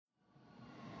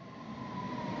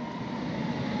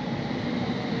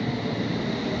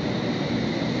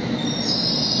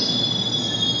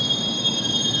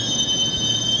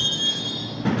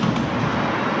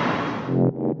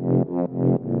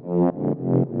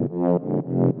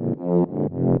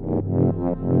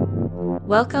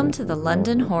Welcome to the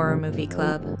London Horror Movie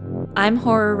Club. I'm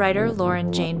horror writer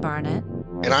Lauren Jane Barnett.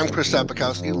 And I'm Chris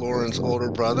Sapikowski, Lauren's older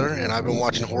brother, and I've been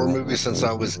watching horror movies since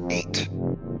I was 8.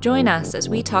 Join us as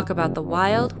we talk about the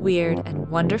wild, weird, and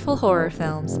wonderful horror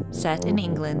films set in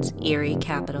England's eerie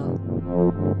capital.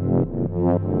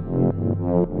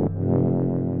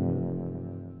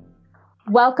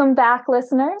 Welcome back,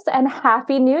 listeners, and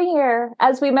Happy New Year!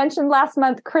 As we mentioned last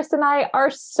month, Chris and I are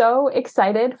so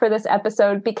excited for this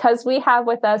episode because we have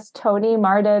with us Tony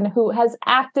Mardon, who has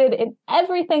acted in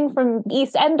everything from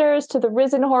EastEnders to the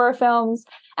Risen horror films,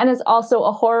 and is also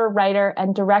a horror writer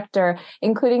and director,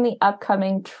 including the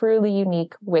upcoming truly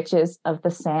unique Witches of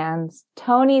the Sands.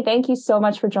 Tony, thank you so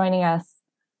much for joining us.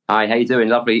 Hi, how you doing?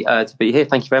 Lovely to be here.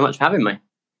 Thank you very much for having me.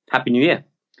 Happy New Year.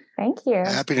 Thank you.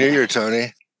 Happy New Year,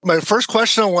 Tony. My first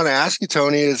question I want to ask you,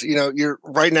 Tony, is, you're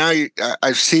right now,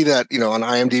 I see that, on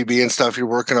IMDb and stuff, you're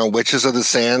working on Witches of the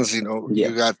Sands.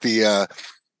 You got the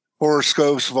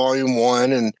Horoscopes Volume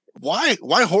 1. And why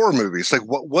horror movies? Like,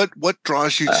 what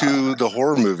draws you to the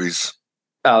horror movies?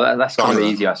 Oh, that's kind of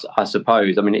easy, I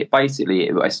suppose. I mean, it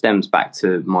stems back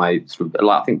to my sort of,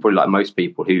 I think probably like most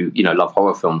people who, love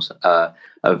horror films of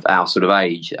our sort of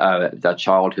age, their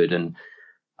childhood. And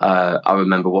I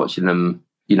remember watching them.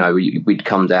 We'd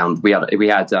come down. We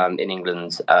had in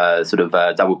England sort of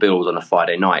double bills on a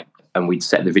Friday night, and we'd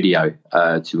set the video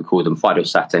to record them Friday or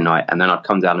Saturday night, and then I'd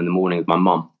come down in the morning with my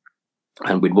mum,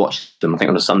 and we'd watch them. I think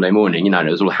on a Sunday morning, and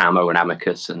it was all Hammer and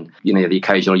Amicus, and the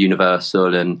occasional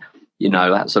Universal, and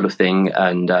that sort of thing.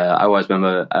 And I always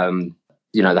remember,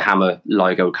 the Hammer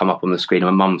logo would come up on the screen,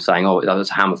 and my mum saying, "Oh,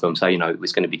 that's a Hammer film, so it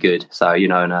was going to be good." So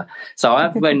so I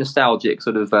have a very nostalgic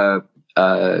sort of.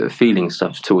 Feeling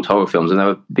stuff towards horror films, and they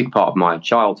were a big part of my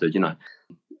childhood, and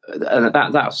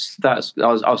that's I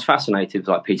was fascinated with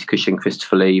like Peter Cushing,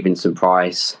 Christopher Lee, Vincent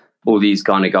Price, all these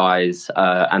kind of guys,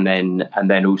 and then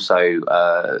also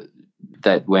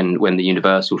that when the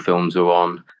Universal films were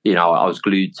on, I was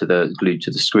glued to the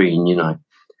screen.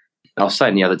 I was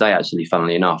saying the other day, actually,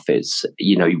 funnily enough, it's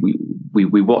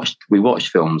we watched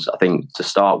films, I think, to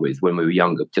start with when we were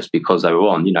younger, just because they were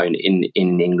on. In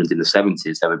England in the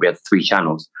 70s, we had 3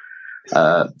 channels,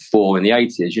 4 in the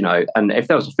 80s. And if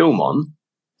there was a film on,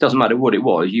 doesn't matter what it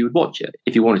was, you would watch it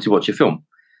if you wanted to watch a film.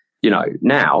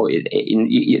 Now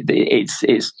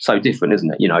it's so different,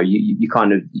 isn't it? You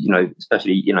kind of,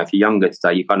 especially if you're younger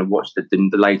today, you kind of watch the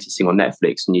latest thing on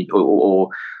Netflix and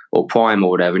or Prime or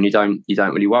whatever, and you don't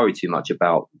really worry too much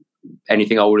about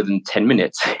anything older than 10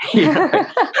 minutes.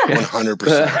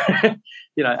 100%.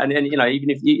 And even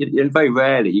if and very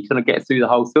rarely you kind of get through the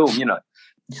whole film.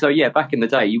 So yeah, back in the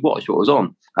day, you watched what was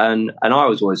on, and I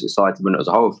was always excited when it was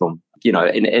a horror film.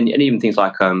 And even things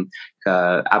like Abbott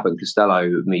and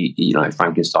Costello meet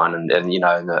Frankenstein and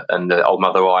the Old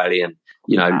Mother Riley and.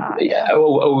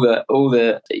 All the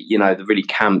the really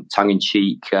camp,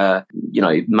 tongue-in-cheek,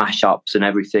 mashups and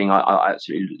everything. I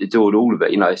absolutely adored all of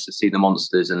it. To see the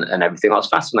monsters and everything. I was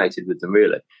fascinated with them,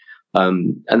 really,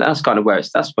 and that's kind of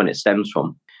that's when it stems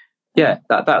from. Yeah,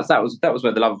 that was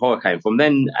where the love of horror came from.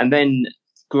 Then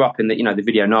grew up in the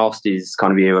video nasties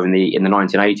kind of era in the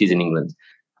 1980s in England.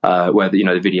 Where the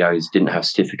videos didn't have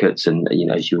certificates, and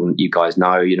as you guys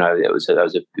know, all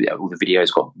the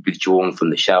videos got withdrawn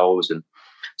from the shelves, and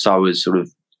so I was sort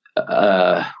of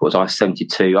was I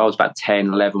 72? I was about 10,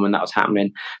 11 when that was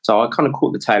happening. So I kind of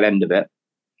caught the tail end of it,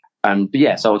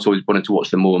 so I was always wanted to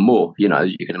watch them more and more,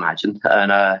 as you can imagine,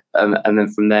 and then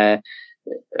from there,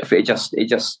 it just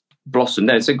blossomed.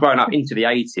 Then so growing up into the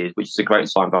 80s, which is a great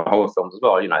sign for horror films as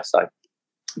well, So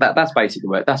that's basically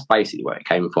where it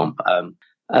came from.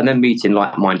 And then meeting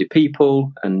like-minded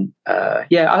people, and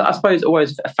I suppose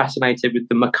always fascinated with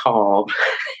the macabre.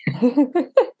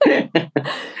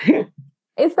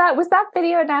 Was that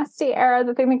video nasty era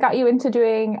the thing that got you into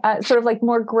doing sort of like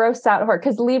more gross out horror?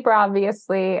 Because Libra,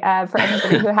 obviously, for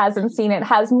anybody who hasn't seen it,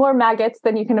 has more maggots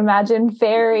than you can imagine.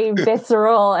 Very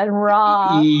visceral and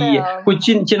raw. Yeah. Well,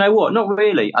 do you know what? Not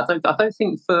really. I don't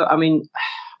think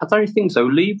I don't think so.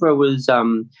 Libra was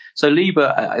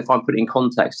Libra. If I'm putting in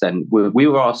context, then we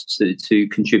were asked to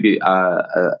contribute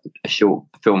a short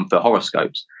film for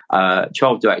Horoscopes.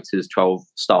 12 directors, 12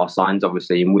 star signs,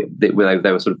 obviously, and they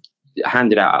were sort of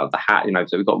handed out of the hat.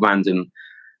 So we got random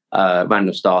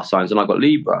star signs, and I got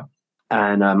Libra,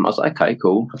 and I was like, okay,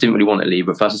 cool. I didn't really want a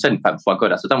Libra first. I said, in fact, before I got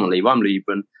it, I said, I don't want Libra. I'm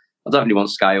Libra, and I don't really want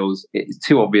scales. It's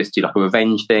too obvious to like a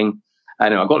revenge thing.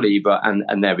 And I got Libra,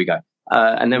 and there we go.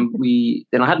 And then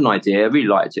I had an idea. I really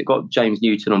liked it. Got James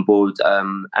Newton on board,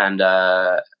 and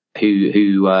who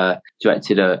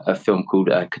directed a film called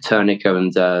Copernica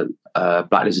and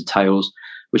Black Lizard Tales.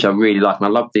 which I really like. And I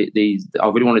loved these. I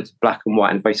really wanted black and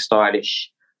white and very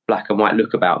stylish black and white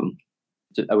look about them,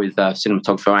 with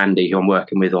cinematographer Andy, who I'm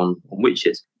working with on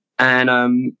Witches. And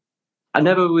I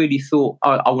never really thought,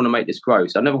 I want to make this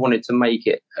gross. I never wanted to make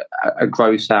it a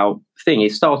gross out thing.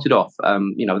 It started off,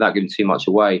 without giving too much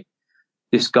away,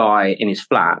 this guy in his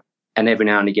flat, and every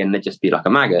now and again there'd just be like a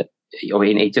maggot. I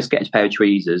mean, he'd just get a pair of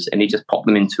tweezers and he'd just pop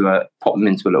them into a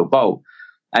little bowl.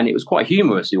 And it was quite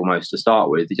humorous almost to start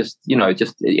with.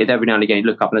 Every now and again, he'd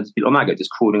look up and there'd just be a little maggot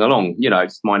just crawling along,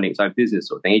 just minding its own business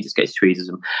sort of thing. He just gets tweezers.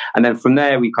 And then from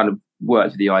there, we kind of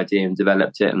worked with the idea and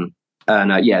developed it. And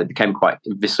it became quite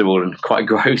visceral and quite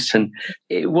gross. And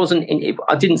it wasn't,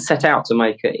 I didn't set out to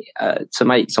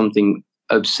make something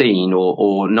obscene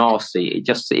or nasty.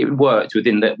 It worked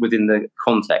within the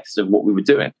context of what we were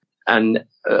doing. And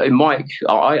Mike,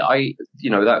 I'll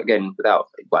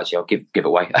give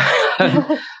away.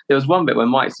 There was one bit where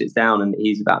Mike sits down and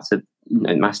he's about to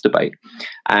masturbate,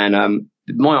 and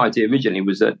my idea originally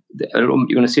was that you're going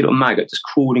to see a little maggot just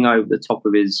crawling over the top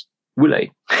of his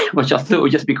willy, which I thought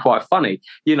would just be quite funny.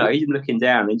 He's looking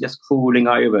down and just crawling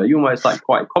over. You're almost like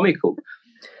quite comical.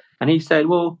 And he said,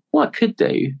 "Well, what I could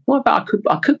do? What about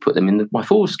I could put them in my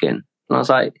foreskin?" And I was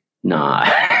like, no. I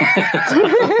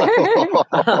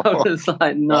was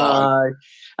like, no.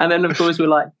 And then, of course, we're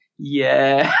like,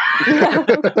 yeah.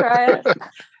 Try it.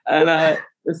 And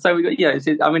so we got,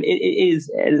 it is.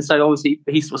 And so obviously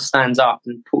he sort of stands up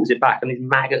and pulls it back, and these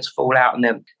maggots fall out, and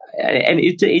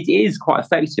it is quite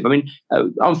effective. I mean,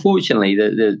 unfortunately,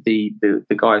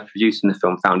 the guy producing the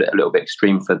film found it a little bit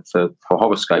extreme for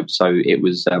horoscope, so it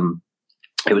was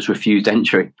refused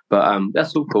entry, but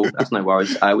that's all cool. That's no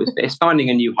worries. It's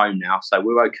finding a new home now, so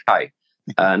we're okay.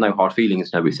 No hard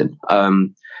feelings and everything.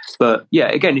 But yeah,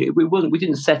 again, we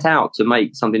didn't set out to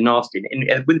make something nasty.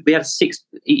 And we had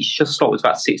each slot was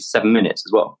about 6 to 7 minutes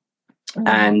as well,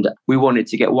 and we wanted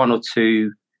to get one or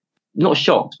two, not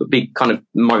shocked, but big kind of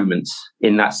moments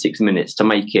in that 6 minutes to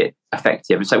make it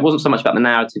effective. And so it wasn't so much about the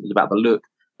narrative; it was about the look,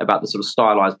 about the sort of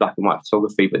stylized black and white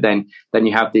photography. But then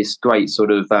you have this great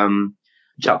sort of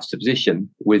juxtaposition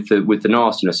with the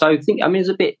nastiness. So I think, it's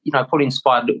a bit, probably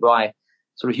inspired by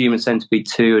sort of Human Centipede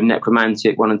 2 and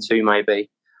Necromantic 1 and 2 maybe.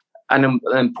 And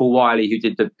then Paul Wiley, who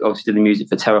obviously did the music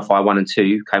for Terrifier 1 and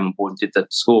 2, came on board and did the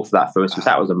score for that for us, which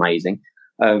that was amazing.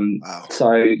 Wow.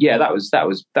 So yeah, that was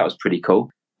pretty cool.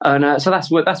 And so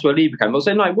that's where Libra came.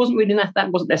 So no, it wasn't really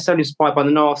that wasn't necessarily inspired by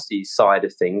the nasty side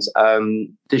of things.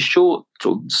 The short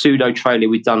sort of pseudo trailer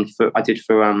I did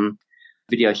for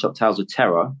Video Shop Tales of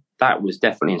Terror, that was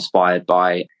definitely inspired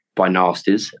by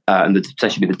nasties, and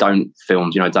especially the don't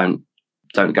films.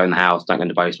 Don't go in the house, don't go in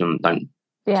the basement, don't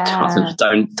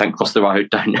cross the road,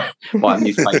 don't buy a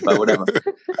newspaper, whatever.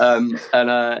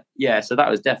 So that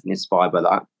was definitely inspired by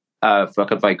that. For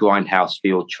like a very grindhouse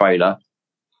feel trailer.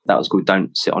 That was called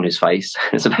Don't Sit on His Face.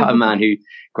 It's about a man who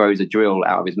grows a drill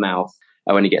out of his mouth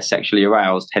when he gets sexually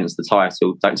aroused, hence the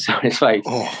title, Don't Sit on His Face.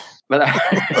 Oh. But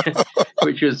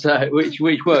which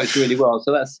works really well.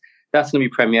 So that's going to be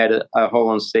premiered at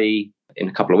Horror on Sea in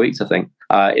a couple of weeks, I think,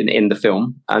 in the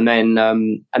film. And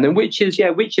then Witches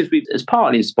is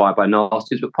partly inspired by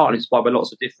nasties, but partly inspired by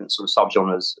lots of different sort of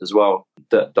subgenres as well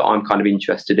that I'm kind of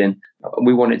interested in.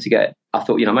 We wanted to get, I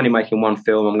thought, I'm only making one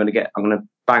film. I'm going to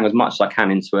bang as much as I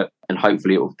can into it, and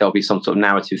hopefully there'll be some sort of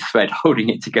narrative thread holding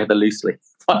it together loosely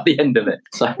by the end of it.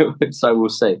 So we'll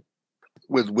see.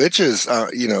 With Witches,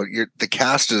 the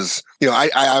cast is, I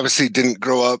obviously didn't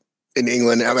grow up in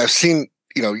England. I've seen,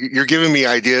 you're giving me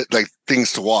ideas, like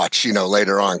things to watch,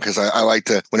 later on, because I like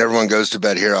to, when everyone goes to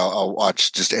bed here, I'll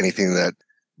watch just anything that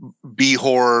B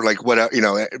horror, like whatever,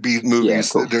 B movies. Yeah,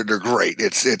 cool. They're great.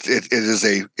 It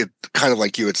is kind of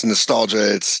like you. It's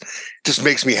nostalgia. It just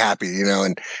makes me happy,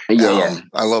 and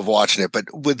I love watching it. But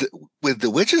with the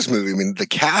Witches movie, I mean, the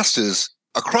cast is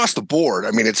across the board.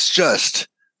 I mean, it's just.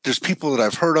 There's people that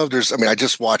I've heard of. I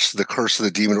just watched The Curse of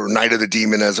the Demon, or Night of the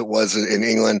Demon as it was in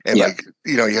England. And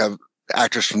you have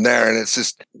actors from there. And it's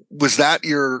just, was that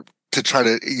you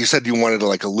said you wanted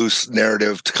a loose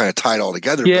narrative to kind of tie it all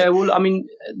together. Yeah. But... Well, I mean,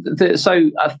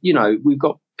 we've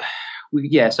got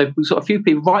a few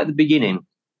people right at the beginning.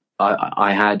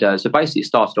 I had, so basically it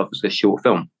started off as a short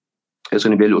film. It was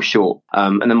going to be a little short.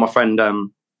 And then my friend,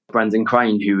 Brandon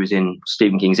Crane, who was in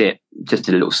Stephen King's It, just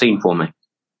did a little scene for me.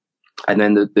 And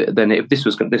then this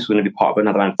was going to be part of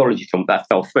another anthology film that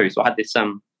fell through. So I had this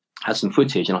had some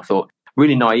footage, and I thought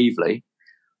really naively,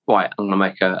 right, I'm going to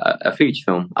make a feature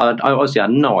film. I obviously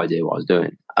had no idea what I was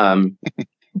doing, and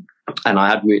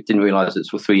I didn't realise that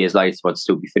for 3 years later I'd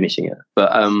still be finishing it.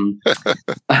 But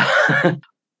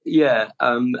Yeah,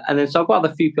 and then so I've got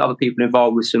a few other people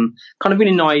involved with some kind of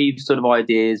really naive sort of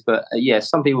ideas, but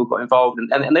some people got involved,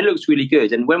 and it looks really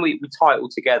good. And when we tie it all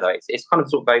together, it's kind of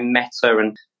sort of very meta,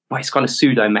 and it's kind of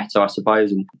pseudo meta, I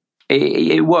suppose, and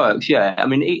it works. Yeah, I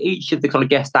mean, each of the kind of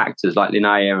guest actors like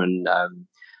Linnea and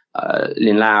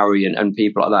Lynn Lowry and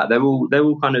people like that, they're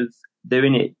all kind of, they're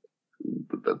in it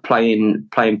playing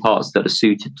parts that are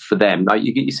suited for them. Like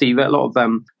you see a lot of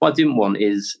what I didn't want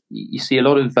is you see a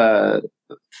lot of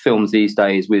films these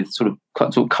days with sort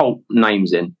of cult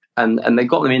names in, and they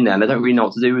got them in there and they don't really know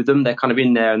what to do with them. They're kind of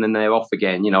in there and then they're off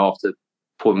again, after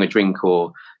pouring a drink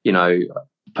or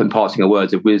imparting a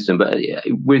words of wisdom. But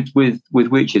with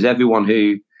witches, everyone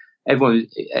the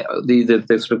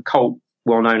sort of cult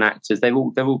well-known actors, their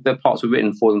parts were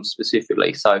written for them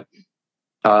specifically. So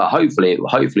hopefully it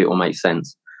will make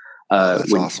sense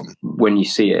awesome when you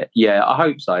see it. Yeah, I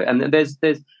hope so. And there's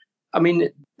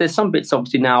some bits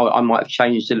obviously now I might have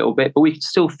changed a little bit, but we can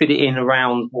still fit it in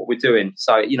around what we're doing.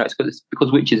 So it's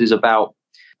because Witches is about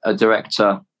a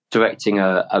director directing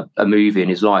a movie in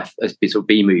his life, a sort of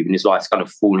B movie in his life, kind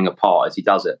of falling apart as he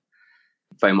does it,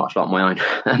 very much like my own.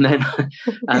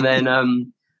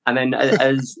 and then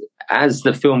as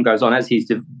the film goes on, as he's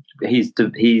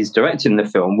directing the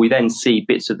film, we then see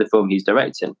bits of the film he's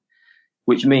directing,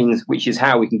 which is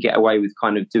how we can get away with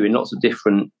kind of doing lots of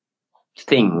different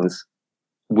things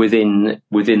within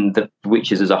the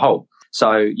Witches as a whole.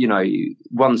 So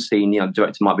one scene, the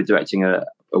director might be directing a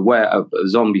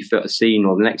zombie scene,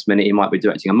 or the next minute he might be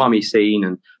directing a mummy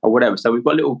scene or whatever. So we've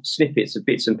got little snippets of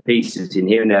bits and pieces in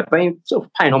here and there, but sort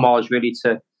of paying homage really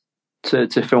to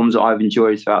films that I've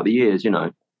enjoyed throughout the years,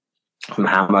 from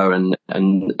Hammer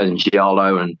and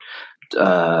Giallo and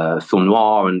film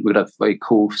noir, and we had a very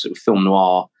cool sort of film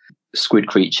noir squid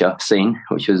creature scene,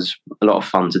 which was a lot of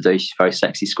fun to do. She's a very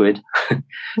sexy squid,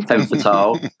 femme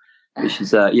fatale, which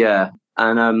is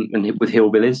and with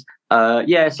hillbillies.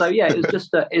 It's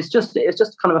just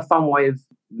kind of a fun way of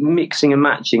mixing and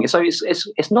matching. So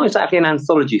it's not exactly an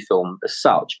anthology film as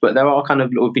such, but there are kind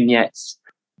of little vignettes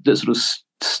that sort of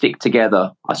stick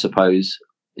together, I suppose,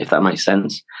 if that makes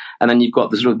sense. And then you've got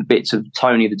the sort of the bits of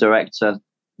Tony, the director,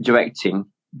 directing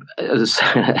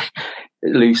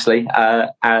loosely,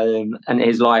 and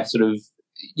his life sort of,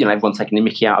 everyone taking the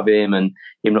mickey out of him and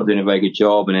him not doing a very good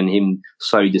job, and then him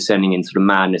slowly descending into the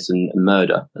madness and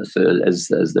murder as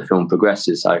the film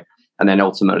progresses. So, and then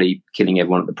ultimately killing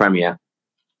everyone at the premiere,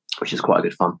 which is quite a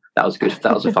good fun. That was good.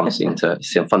 That was a fun scene to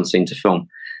film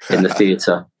in the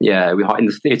theatre. Yeah, in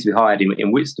the theatre we hired him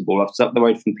in Whitstable, up the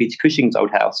road from Peter Cushing's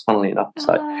old house, funnily enough.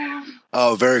 So,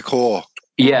 oh, very cool.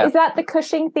 Yeah, is that the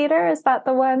Cushing Theatre? Is that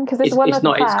the one? Because there's one. It's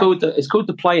not. It's called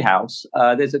the Playhouse.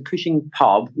 There's a Cushing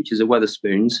pub, which is a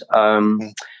Wetherspoons,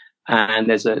 and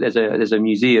there's a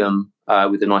museum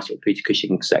with a nice little Peter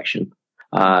Cushing section.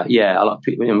 I like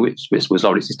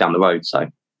Whitstable. It's just down the road. So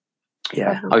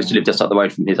yeah, I used to live just up the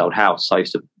road from his old house. So I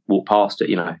used to walk past it,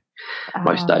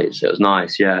 most days. It was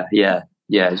nice. Yeah.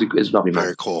 It was lovely.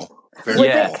 Very cool.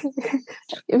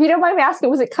 If you don't mind me asking,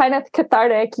 was it kind of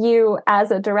cathartic, you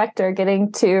as a director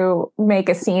getting to make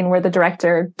a scene where the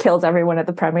director kills everyone at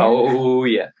the premiere? Oh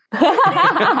yeah.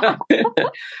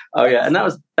 Oh yeah, and that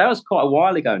was quite a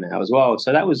while ago now as well.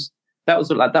 So that was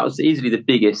easily the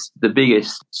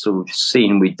biggest sort of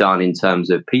scene we'd done in terms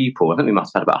of people. I think we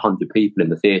must have had about 100 people in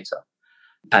the theatre.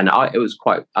 And I was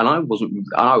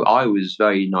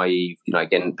very naive,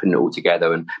 again, putting it all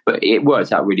together, but it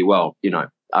worked out really well,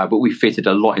 but we fitted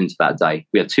a lot into that day.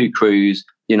 We had 2 crews,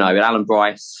 Alan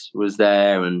Bryce was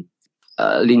there, and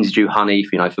Linzi Drew Honey,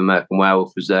 from American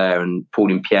Werewolf was there, and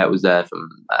Pauline Peart was there from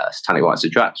Satanic Rites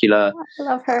of Dracula. I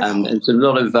love her. And so a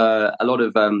lot of sort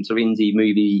of indie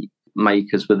movie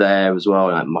makers were there as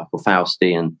well, like Michael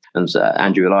Fausti and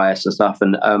Andrew Elias and stuff,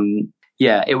 and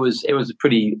it was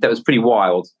pretty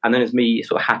wild. And then it's me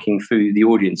sort of hacking through the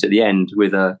audience at the end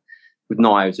with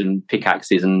knives and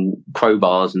pickaxes and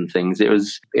crowbars and things. It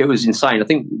was insane. I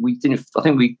think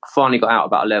we finally got out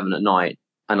about 11 at night,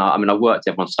 and I worked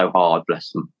everyone so hard,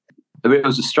 bless them. It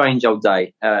was a strange old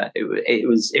day. It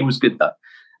was good though.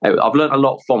 I've learned a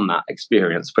lot from that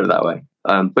experience, put it that way.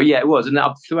 But yeah, it was. And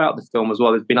throughout the film as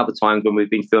well, there's been other times when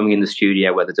we've been filming in the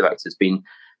studio where the director's been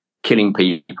killing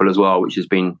people as well, which has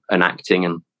been enacting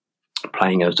and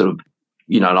playing a sort of,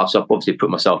 and I've obviously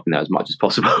put myself in there as much as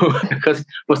possible because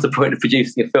what's the point of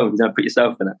producing a film if you don't put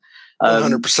yourself in it?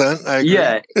 100%. I agree.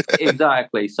 Yeah,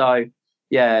 exactly. So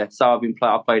yeah,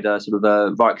 I played a sort of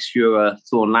a Reichsfuhrer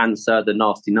Thorn Lancer, the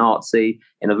nasty Nazi,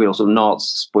 in a real sort of Nazi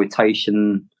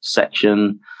exploitation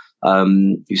section.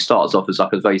 Who starts off as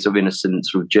like a very sort of innocent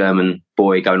sort of German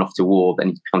boy going off to war, then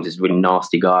he becomes this really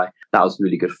nasty guy. That was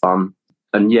really good fun.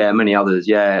 and many others.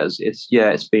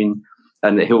 It's been,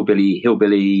 and the hillbilly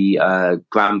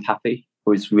grandpappy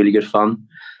was really good fun.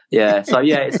 Yeah, so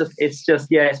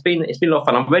it's been a lot of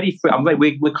fun. I'm ready.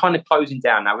 We're kind of closing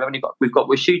down now.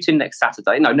 We're shooting next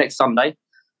Sunday.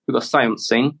 We've got a seance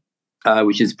scene,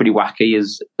 which is pretty wacky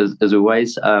as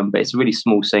always. But it's a really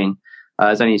small scene.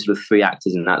 There's only sort of 3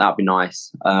 actors in that. That'd be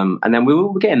nice. And then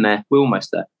we're getting there. We're almost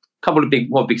there. A couple of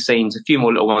big scenes, a few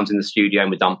more little ones in the studio,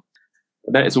 and we're done.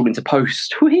 And then it's all into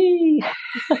post. Whee!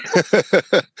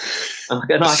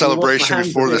 Celebration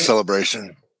before the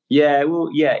celebration. Yeah,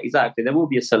 exactly. There will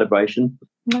be a celebration.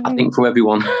 Nice. I think for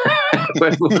everyone,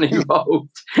 involved.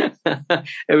 There'll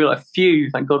be like few.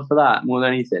 Thank God for that, more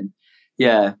than anything.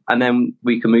 Yeah, and then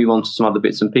we can move on to some other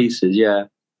bits and pieces. Yeah.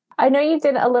 I know you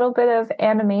did a little bit of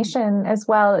animation as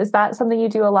well. Is that something you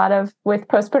do a lot of with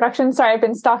post-production? Sorry, I've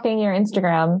been stalking your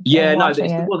Instagram. Yeah, no,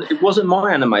 it wasn't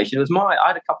my animation. It was I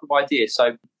had a couple of ideas.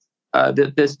 So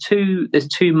there's two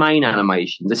main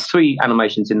animations. There's 3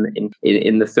 animations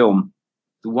in the film.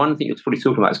 The one thing you're probably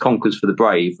talking about is Conquers for the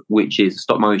Brave, which is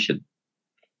stop motion.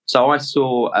 So I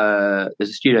saw there's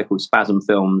a studio called Spasm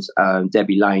Films,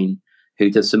 Debbie Lane,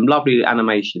 who does some lovely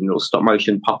animation, little stop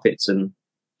motion puppets and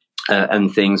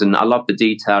things. And I love the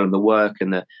detail and the work,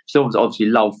 and she obviously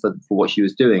loved for what she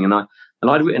was doing. And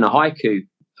I'd written a haiku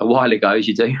a while ago, as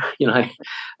you do,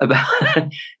 about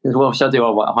what should I do?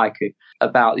 I'll write a haiku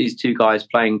about these 2 guys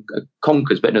playing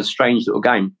Conquers, but in a strange little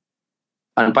game.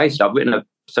 And basically, I've written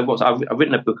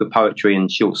a book of poetry and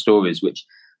short stories, which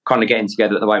kind of getting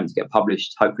together at the moment to get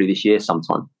published, hopefully this year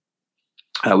sometime,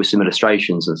 with some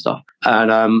illustrations and stuff.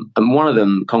 And one of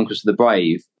them, Conquers of the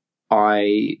Brave,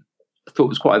 I thought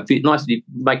was quite nice to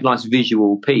make a nice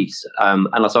visual piece. And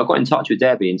so I got in touch with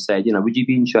Debbie and said, would you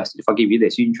be interested if I give you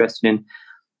this? Are you interested in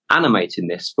animating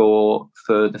this for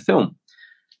the film?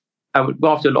 And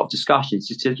after a lot of discussions,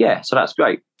 she said, yeah, so that's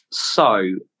great.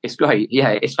 So it's great.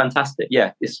 Yeah, it's fantastic.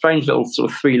 Yeah, it's a strange little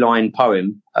sort of 3-line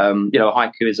poem. Haiku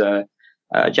is a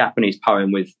Japanese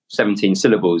poem with 17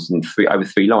 syllables and over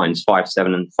 3 lines, 5,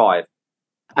 7, and 5.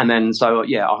 And then, so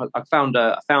I found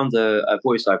a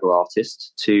voiceover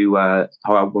artist who I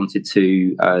wanted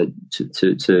to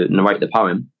narrate the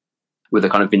poem with a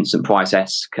kind of Vincent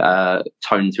Price-esque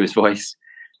tone to his voice.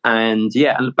 And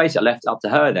basically I left it up to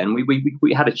her. Then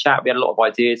we had a chat. We had a lot of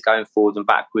ideas going forwards and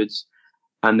backwards.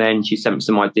 And then she sent me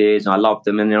some ideas, and I loved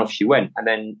them. And then off she went. And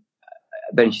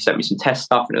then she sent me some test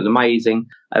stuff, and it was amazing.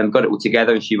 And got it all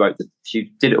together. And she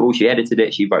did it all. She edited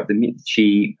it. She wrote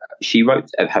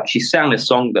she sang a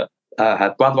song that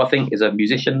her brother, I think, is a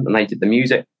musician, and they did the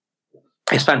music.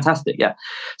 It's fantastic. Yeah.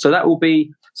 So that's going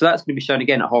to be shown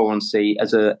again at Horror on Sea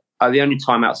as the only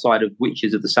time outside of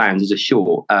Witches of the Sands as a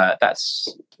short. That's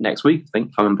next week, I think,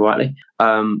 if I remember rightly.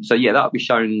 That'll be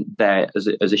shown there as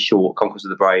a short, Conquers of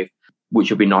the Brave, which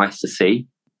would be nice to see.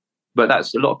 But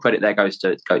that's a lot of credit there needs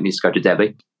to go to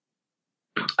Debbie.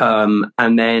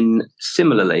 And then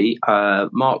similarly,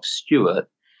 Mark Stewart,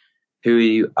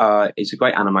 who is a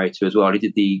great animator as well. He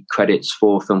did the credits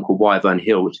for a film called Wyvern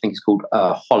Hill, which I think is called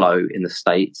Hollow in the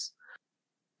States.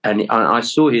 And I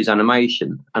saw his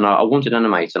animation, and I wanted to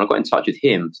animate, and I got in touch with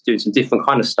him doing some different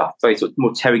kind of stuff, very sort of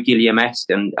more Terry Gilliam-esque.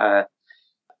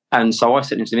 And so I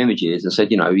sent him some images and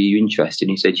said, are you interested?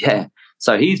 And he said, yeah.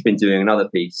 So he's been doing another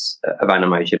piece of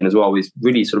animation as well, with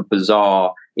really sort of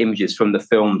bizarre images from the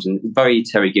films, and very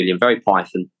Terry Gilliam, very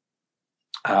Python,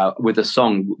 with a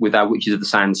song, with our Witches of the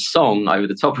Sands song over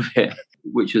the top of it,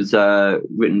 which was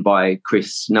written by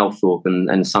Chris Nelthorpe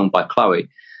and sung by Chloe.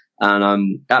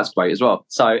 And that's great as well.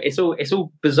 So it's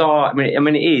all bizarre. I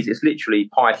mean, it is. It's literally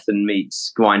Python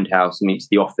meets Grindhouse meets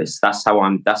The Office. That's how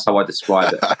I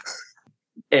describe it.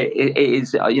 It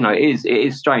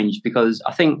is strange, because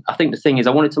I think the thing is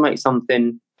I wanted to make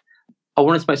something a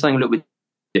little bit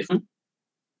different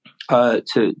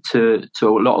to a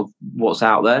lot of what's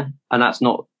out there, and I'm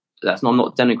not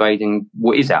denigrating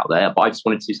what is out there, but I just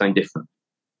wanted to do something different.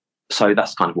 So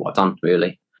that's kind of what I've done,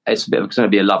 really. It's going to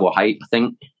be a love or hate, I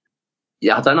think.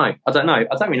 Yeah, I don't know. I don't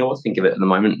really know what to think of it at the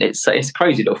moment. It's a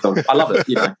crazy little film. I love it.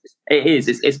 It is.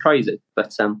 It's crazy,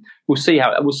 but we'll see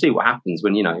what happens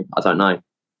when I don't know.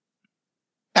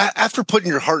 After putting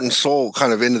your heart and soul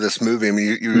kind of into this movie, I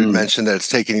mean, you mentioned that it's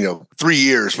taken 3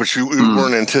 years, which we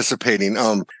weren't anticipating.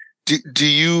 Do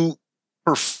you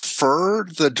prefer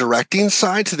the directing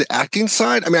side to the acting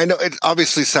side? I mean, I know it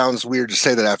obviously sounds weird to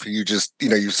say that after you just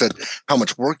you said how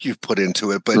much work you've put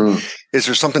into it, but is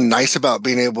there something nice about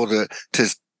being able to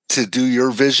do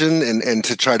your vision and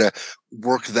to try to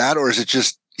work that, or is it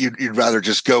just you'd rather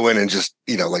just go in and just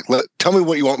tell me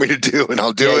what you want me to do and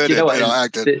I'll do it and I'll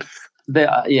act it?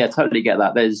 Yeah, totally get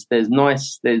that. There's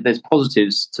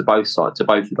positives to both sides, to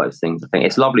both of those things. I think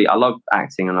it's lovely. I love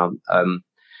acting and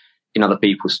in other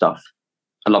people's stuff.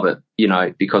 I love it,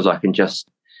 because I can just,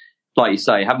 like you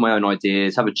say, have my own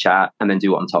ideas, have a chat, and then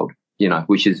do what I'm told,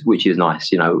 which is nice,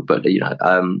 But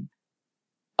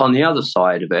on the other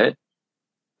side of it,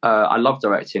 I love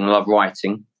directing, I love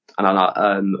writing, and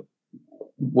I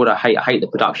hate the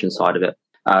production side of it.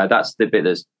 That's the bit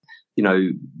that's,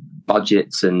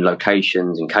 budgets and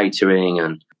locations and catering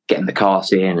and getting the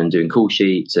cast in and doing call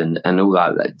sheets and all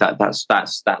that. That's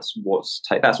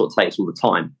what takes all the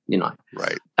time,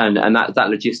 Right. And that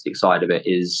logistic side of it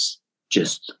is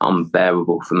just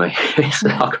unbearable for me.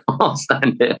 I can't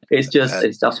stand it. It's just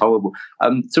horrible.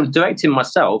 So directing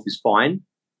myself is fine.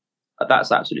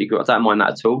 That's absolutely good. I don't mind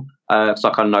that at all. Because I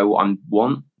kind of know what I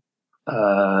want.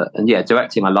 And yeah,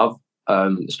 directing I love.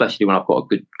 Especially when I've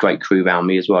got a great crew around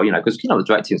me as well, because the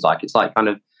directing's it's like kind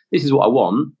of, this is what I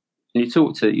want, and you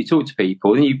talk to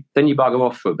people, and then you bugger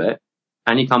off for a bit,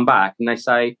 and you come back and they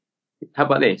say, how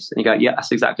about this? And you go, yeah,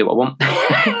 that's exactly what I want,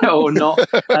 or not,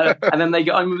 and then we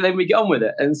get on with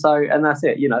it, and that's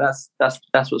it.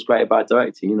 That's what's great about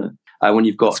directing. When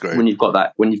you've got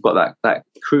that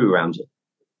crew around you.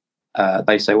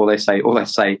 They say,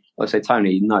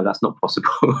 Tony, no, that's not possible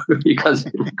because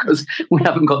we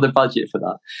haven't got the budget for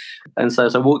that. And so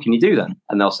what can you do then?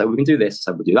 And they'll say, we can do this.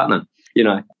 So we'll do that then,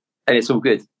 and it's all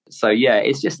good. So yeah,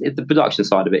 it's just the production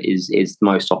side of it is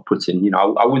most off-putting.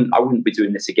 I wouldn't be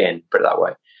doing this again, put it that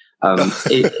way.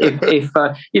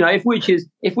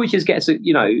 If Witches gets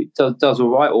does all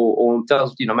right or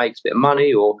does makes a bit of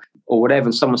money or whatever,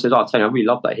 and someone says, Tony, I really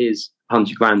love that, here's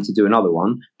 $100,000 to do another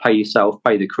one, pay yourself,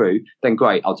 pay the crew, then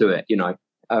great, I'll do it.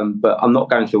 But I'm not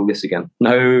going through all this again.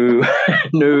 No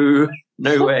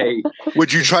way.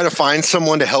 Would you try to find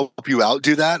someone to help you out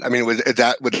do that? I mean, would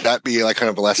that be like kind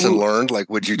of a lesson learned? Like,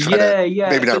 would you try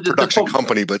maybe not a production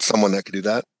company, but someone that could do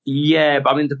that? Yeah,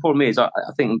 but I mean, the problem is, I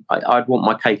think I'd want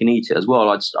my cake and eat it as well.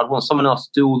 I'd want someone else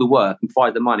to do all the work and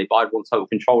provide the money, but I'd want total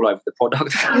control over the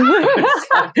product.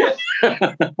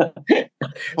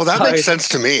 Well, that makes sense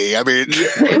to me. I mean,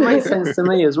 it makes sense to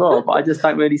me as well, but I just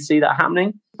don't really see that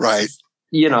happening. Right.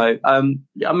 I mean,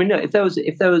 if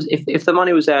the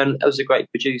money was there and there was a great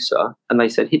producer and they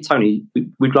said, "Hey, Tony,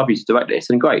 we'd love you to direct this,"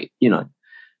 then great,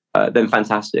 then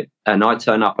fantastic. And I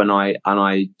turn up and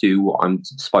I do what I'm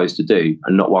supposed to do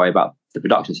and not worry about the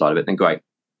production side of it, then great.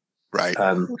 Right.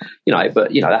 But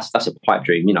that's a pipe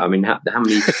dream. I mean, how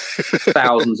many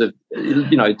thousands of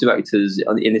directors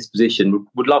in this position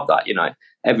would love that?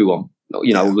 Everyone.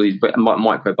 All these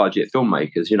micro budget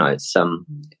filmmakers.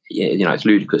 It's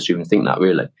ludicrous to even think that,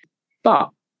 really.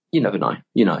 But you never know.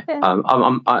 This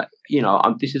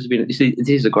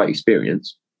is a great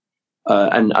experience,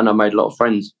 and I made a lot of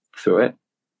friends through it,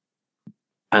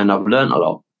 and I've learned a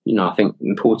lot. I think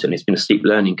important. It's been a steep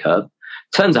learning curve.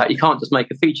 Turns out you can't just make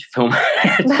a feature film.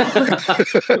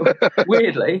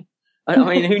 Weirdly, I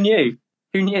mean, who knew?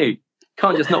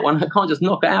 Can't just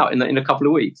knock it out in a couple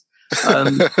of weeks. No,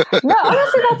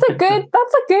 honestly, that's a good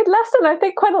lesson. I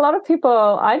think quite a lot of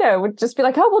people I know would just be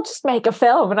like, "Oh, we'll just make a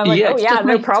film," and I'm like, "Oh yeah,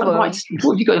 no problem."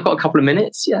 Well, you got a couple of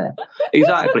minutes, yeah,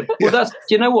 exactly. Well, do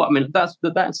you know what I mean? That's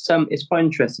it's quite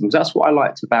interesting because that's what I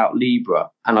liked about Libra,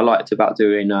 and I liked about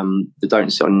doing the Don't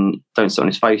Sit on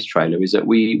His Face trailer is that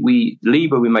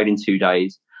Libra we made in 2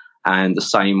 days, and the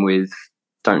same with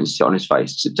Don't Sit on His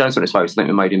Face. Don't Sit on His Face. I think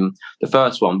we made him the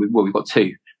first one. We've got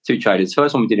two trailers. The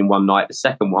first one we did in one night. The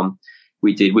second one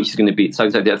we did, which is going to be so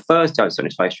the first Don't Sit on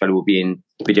His Face trailer will be in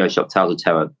Video Shop Tales of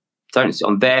Terror. Don't Sit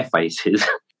on Their Faces,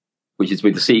 which is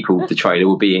with the sequel. The trailer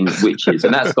will be in Witches,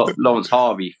 and that's got Lawrence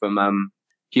Harvey from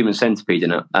Human Centipede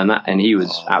in it, and he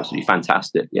was absolutely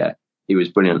fantastic. Yeah, he was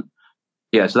brilliant.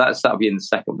 Yeah, so that'll be in the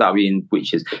second. That'll be in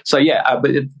Witches. So yeah,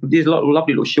 but there's a lot of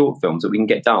lovely little short films that we can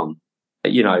get done.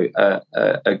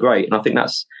 Are great, and I think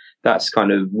that's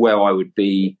kind of where I would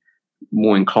be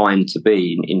more inclined to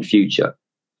be in future.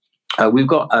 We've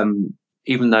got,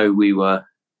 even though we were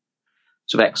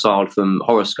sort of exiled from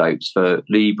horoscopes for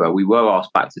Libra, we were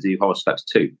asked back to do horoscopes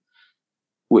 2,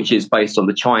 which is based on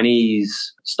the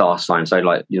Chinese star signs. So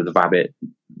like, the rabbit,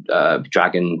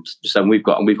 dragon. So we've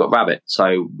got rabbit.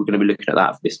 So we're going to be looking at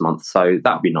that for this month. So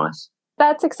that'd be nice.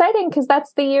 That's exciting because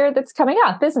that's the year that's coming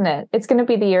up, isn't it? It's going to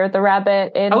be the year of the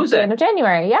rabbit in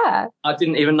January. Yeah. I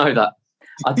didn't even know that.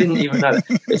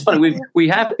 It's funny. We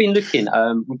have been looking.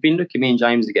 We've been looking, me and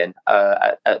James again,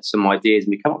 at some ideas,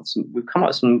 and we've come up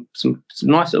with some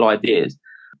nice little ideas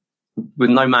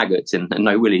with no maggots and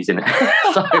no willies in it.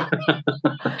 So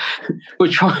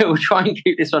we'll try and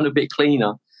keep this one a bit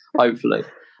cleaner, hopefully.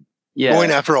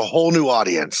 Going after a whole new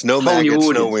audience. No maggots,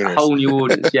 no wieners. A whole new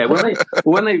audience. Yeah.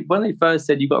 When they first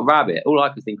said you got a rabbit, all I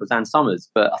could think was Ann Summers.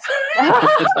 But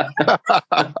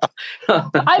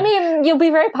I mean, you'll be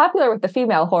very popular with the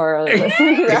female horror.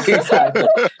 Exactly.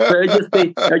 But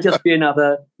it'll just be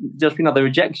another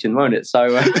rejection, won't it? So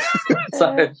we're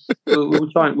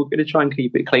going to try and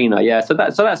keep it cleaner. Yeah. So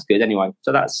that's good anyway.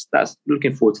 So that's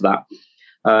looking forward to that.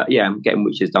 I'm getting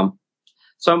witches done.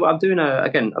 So I'm doing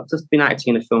I've just been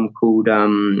acting in a film called, I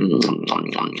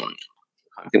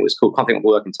think it was called, can't think what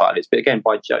the working title is, but again,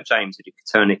 by James, who did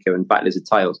Copernica and Black Lizard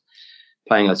Tales,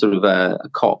 playing a sort of a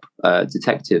cop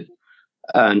detective.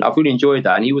 And I've really enjoyed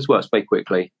that. And he always works very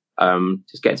quickly,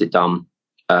 just gets it done.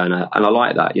 And I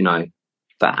like that,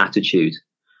 that attitude.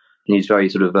 And he's very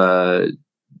sort of,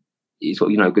 he's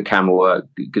got, good camera work,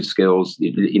 good skills.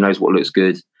 He knows what looks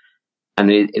good. And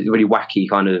it's really wacky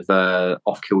kind of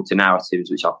off-kilter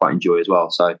narratives, which I quite enjoy as well.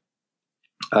 So,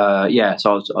 so I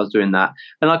was doing that.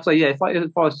 And like I say, if I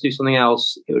was to do something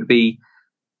else, it would be,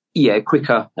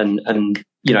 quicker and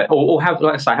or have,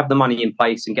 like I say, have the money in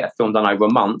place and get a film done over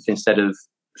a month instead of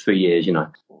 3 years,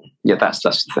 Yeah, that's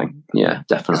the thing. Yeah,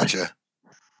 definitely. Gotcha.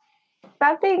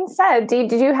 That being said,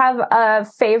 did you have a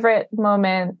favorite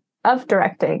moment of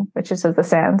directing Witches of the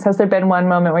Sands? Has there been one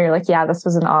moment where you're like, yeah, this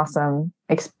was an awesome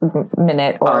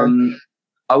minute? Or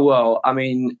well, I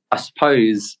mean, I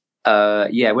suppose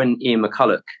when Ian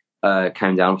McCulloch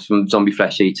came down from Zombie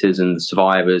Flesh Eaters and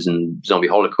Survivors and Zombie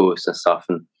Holocaust and stuff,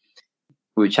 and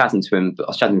we were chatting to him. I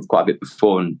was chatting to him quite a bit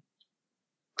before, and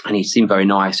he seemed very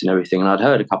nice and everything. And I'd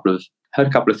heard a couple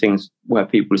of things where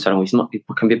people said, "Oh,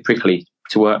 people can be prickly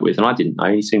to work with," and I didn't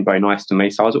know. He seemed very nice to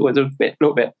me, so I was always a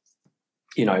little bit.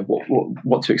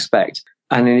 What to expect.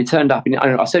 And then he turned up and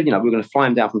I said, we're going to fly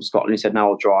him down from Scotland. He said,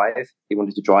 no, I'll drive. He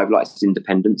wanted to drive, like his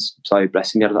independence. So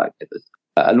bless him, he had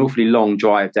an awfully long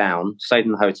drive down, stayed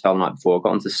in the hotel the night before,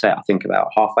 got onto set, I think about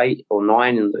 8:30 or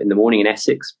 9 in the morning in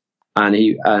Essex. And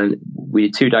we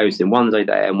did 2 days in, one day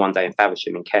there and one day in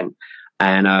Faversham in Kent.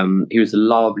 And he was the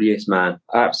loveliest man,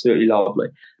 absolutely lovely.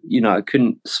 I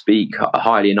couldn't speak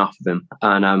highly enough of him.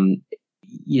 And,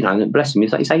 bless him,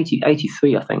 he's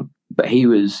 83, I think. But he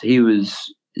would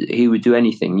do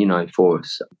anything, for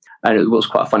us. And it was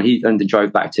quite fun. He then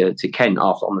drove back to Kent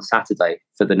on the Saturday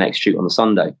for the next shoot on the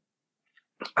Sunday.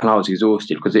 And I was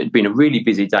exhausted because it had been a really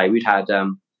busy day. We'd had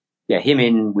him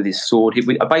in with his sword.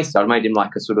 Basically, I made him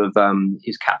like a sort of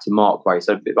his Captain Mark way,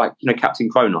 so a bit like Captain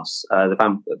Kronos, the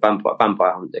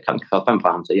vampire hunter,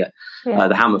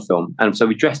 the Hammer film. And so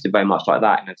we dressed him very much like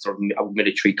that, in a sort of a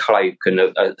military cloak and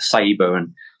a saber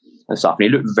and stuff. And he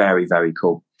looked very, very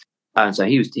cool. And so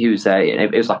he was there.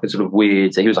 It was like a sort of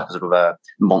weird. So he was like a sort of a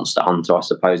monster hunter, I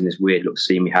suppose, in this weird little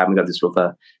scene we had. We got this sort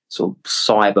of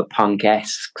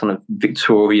cyberpunk-esque kind of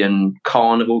Victorian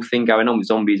carnival thing going on with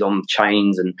zombies on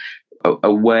chains and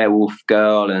a werewolf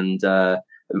girl and a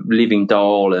living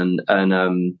doll and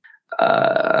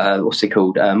what's it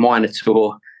called,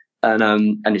 Minotaur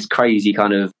and this crazy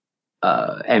kind of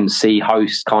MC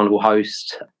host, carnival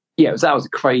host. Yeah, that was a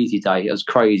crazy day. It was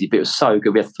crazy, but it was so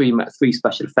good. We had three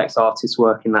special effects artists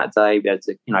working that day. We had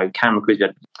camera crews. We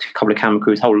had a couple of camera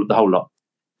crews, the whole lot.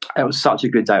 It was such a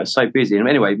good day. It was so busy. And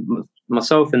anyway,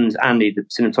 myself and Andy, the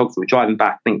cinematographer, were driving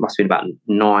back. I think it must have been about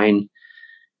 9.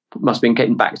 Must have been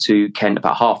getting back to Kent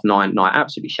about 9:30 at night.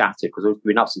 Absolutely shattered because we've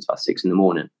been up since about 6 in the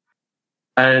morning.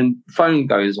 And phone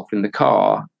goes off in the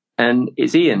car, and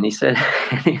it's Ian. He said,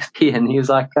 He was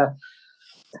like,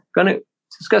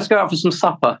 let's go out for some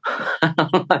supper.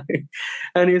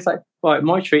 And he was like, right,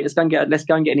 my treat, let's go and get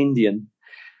an Indian.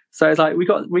 So it's like we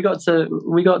got to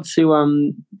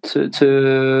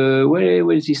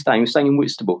where is he staying? We're staying in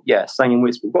Whitstable. Yeah, staying in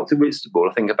Whitstable. We got to Whitstable,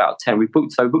 I think about 10. We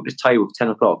booked this table for 10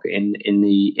 o'clock in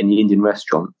the Indian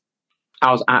restaurant.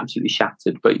 I was absolutely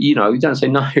shattered, but you don't say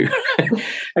no.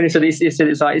 And he said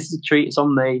it's like, it's a treat, it's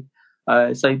on me.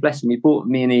 So bless him, he bought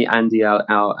me and Andy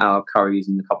our curries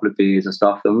and a couple of beers and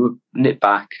stuff, and we nipped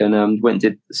back and went and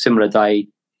did a similar day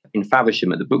in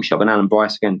Faversham at the bookshop, and Alan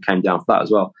Bryce again came down for that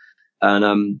as well.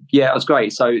 And it was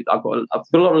great. So I've got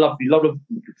a lot of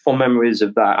fond memories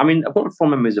of that. I mean, I've got fond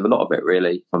memories of a lot of it,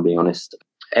 really, if I'm being honest.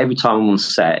 Every time I'm on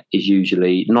set is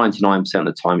usually 99% of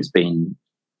the time it's been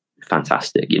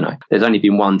fantastic. There's only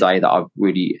been one day that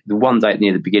the one day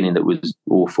near the beginning that was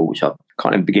awful, which I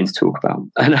can't even begin to talk about.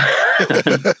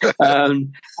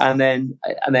 And then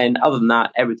other than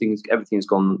that, everything's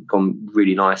gone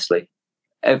really nicely.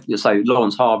 So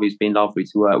Lawrence Harvey's been lovely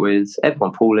to work with.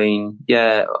 Everyone, Pauline,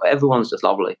 everyone's just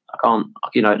lovely. I can't,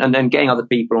 and then getting other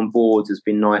people on board has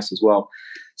been nice as well.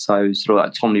 So sort of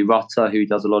like Tony Rutter, who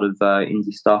does a lot of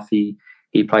indie stuff. He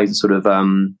plays a sort of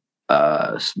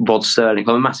Rod Serling.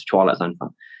 I'm a massive Twilight Zone fan.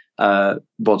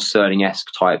 Rod Serling-esque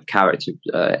type character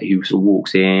who sort of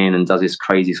walks in and does this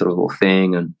crazy sort of little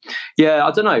thing. And yeah,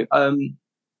 I don't know.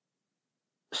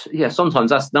 Yeah, sometimes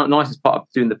that's the nicest part of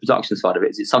doing the production side of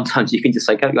it. Is sometimes you can just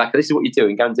say, like, this is what you're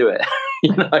doing, go and do it.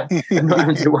 You know, not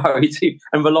having to worry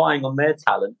and relying on their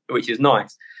talent, which is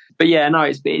nice. But yeah, no,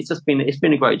 it's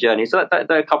been a great journey. So there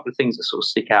are a couple of things that sort of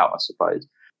stick out, I suppose.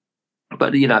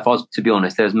 But you know, if I was to be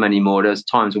honest, there's many more. There's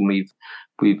times when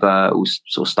we've all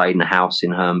sort of stayed in a house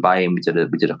in Herne Bay, and we did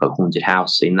like a haunted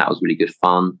house scene. That was really good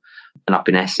fun. And up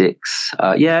in Essex,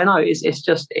 yeah, no, it's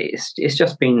just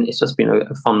been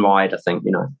a fun ride, I think,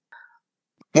 you know.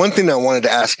 One thing I wanted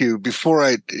to ask you before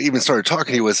I even started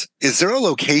talking to you was, is there a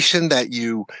location that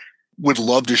you would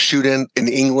love to shoot in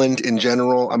England in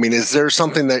general? I mean, is there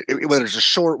something that, whether it's a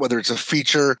short, whether it's a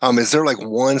feature, is there like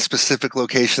one specific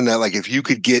location that, like, if you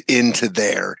could get into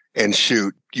there and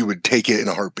shoot, you would take it in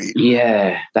a heartbeat?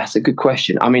 Yeah, that's a good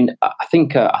question. I mean, I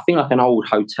think like an old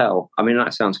hotel. I mean,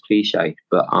 that sounds cliche,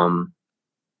 but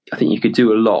I think you could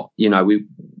do a lot. You know,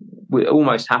 we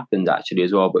almost happened actually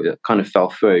as well, but it kind of fell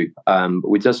through.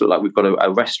 It does look like we've got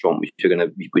a restaurant which we're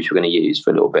going to use for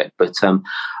a little bit. But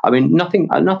I mean, nothing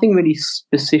really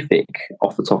specific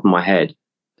off the top of my head.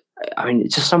 I mean,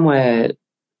 it's just somewhere.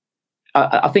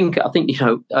 I think you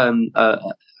know,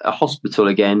 a hospital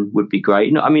again would be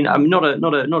great. No, I mean, I'm not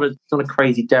a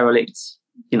crazy derelict,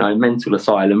 you know, mental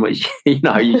asylum, which you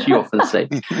know you often see,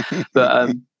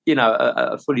 but you know,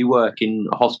 a fully working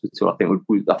hospital,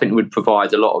 I think would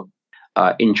provide a lot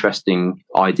of interesting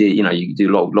idea. You know, you could do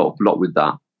a lot with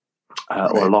that.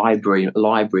 Or a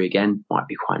library again might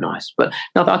be quite nice. But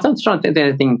no, I don't try to think of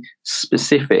anything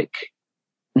specific.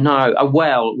 No, a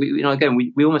well. You know, again,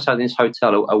 we almost had in this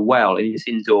hotel a well, and this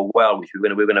indoor well, which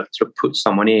we're going to sort of put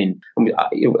someone in. And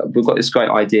we've got this great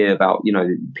idea about, you know,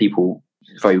 people,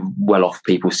 very well-off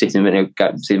people sitting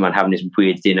around having these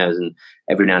weird dinners, and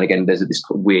every now and again there's this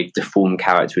weird deformed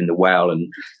character in the well,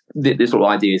 and this little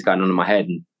idea is going on in my head,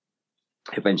 and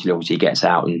eventually obviously he gets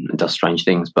out and does strange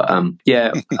things. But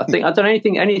yeah, I don't know,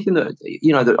 anything that,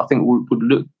 you know, that I think would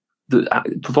look,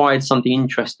 that provides something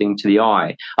interesting to the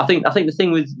eye. I think the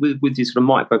thing with these sort of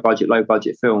micro budget, low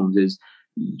budget films is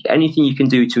anything you can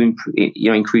do to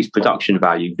increase production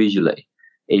value visually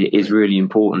is really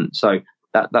important. So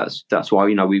that's why,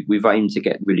 you know, we've aimed to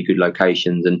get really good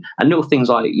locations and little things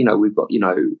like, you know, we've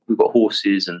got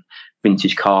horses and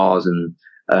vintage cars and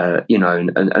you know,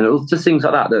 and all just things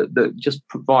like that just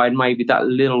provide maybe that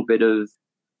little bit of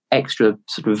extra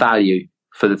sort of value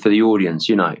for the audience.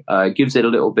 You know, gives it a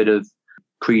little bit of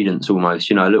credence almost.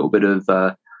 You know, a little bit of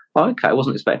okay, I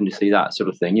wasn't expecting to see that sort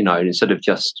of thing. You know, instead of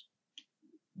just,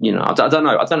 you know, I don't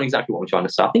know exactly what I'm trying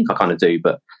to say. I think I kind of do,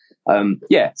 but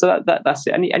yeah. So that's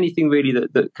it. Anything really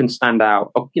that can stand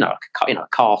out. You know, a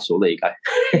castle. There you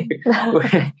go.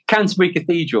 Canterbury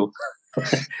Cathedral.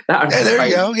 There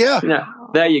you go. Yeah. No,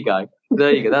 there you go.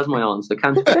 That's my answer.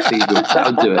 Canterbury Cathedral.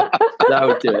 That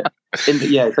would do it.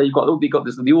 So you've got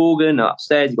the organ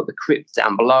upstairs. You've got the crypt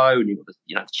down below, and you've got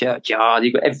the churchyard.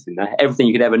 You've got everything there. Everything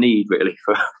you could ever need really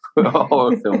for a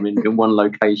horror film in one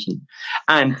location,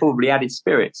 and probably added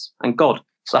spirits and God.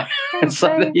 So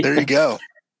there you go.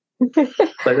 So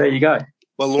there you go.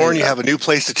 Well, Lauren, you have a new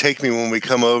place to take me when I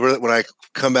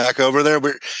come back over there.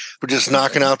 We're just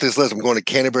knocking out this list. I'm going to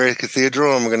Canterbury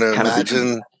Cathedral. I'm going to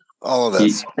imagine all of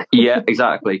this. Yeah,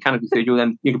 exactly. Canterbury Cathedral.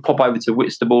 Then you can pop over to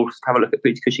Whitstable, have a look at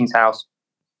Peter Cushing's house.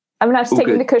 I'm going to have to take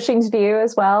you to Cushing's View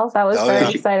as well. That was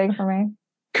very exciting for me.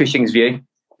 Cushing's View.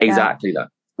 Exactly that.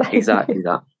 Exactly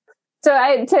that. So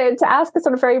to ask a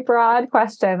sort of very broad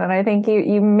question, and I think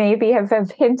you maybe have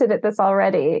hinted at this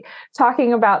already,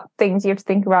 talking about things you have to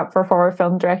think about for horror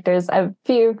film directors. A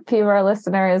few of our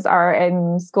listeners are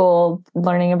in school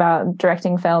learning about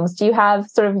directing films. Do you have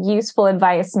sort of useful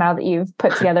advice now that you've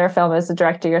put together a film as a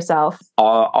director yourself?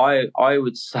 I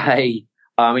would say,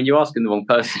 I mean, you're asking the wrong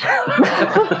person.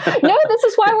 No, this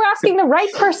is why we're asking the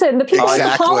right person. The people with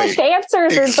the polished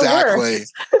answers are the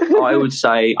worst. I would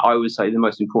say the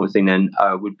most important thing then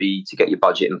would be to get your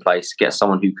budget in place. Get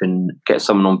someone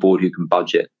on board who can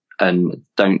budget and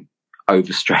don't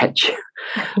overstretch.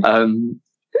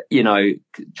 You know,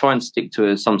 try and stick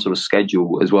to some sort of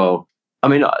schedule as well. I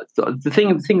mean, the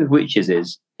thing with Witches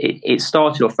is it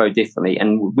started off very differently,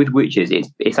 and with Witches,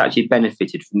 it's actually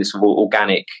benefited from this sort of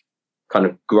organic kind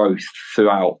of growth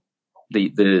throughout the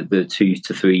 2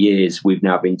 to 3 years we've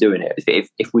now been doing it.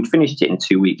 If we'd finished it in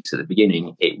 2 weeks at the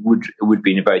beginning, it would have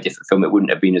been a very different film. It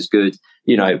wouldn't have been as good,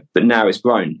 you know. But now it's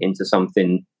grown into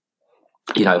something,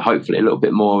 you know, hopefully a little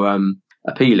bit more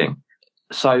appealing.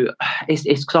 So it's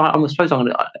because I suppose I'm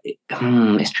gonna.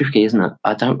 It's tricky, isn't it?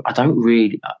 I don't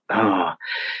really.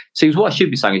 See, what I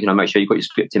should be saying is, make sure you've got your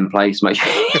script in place. Make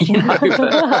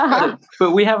sure,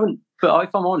 but we haven't. But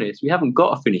if I'm honest, we haven't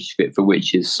got a finished script for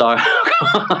Witches. So,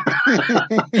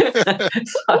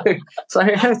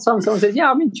 someone says, "Yeah,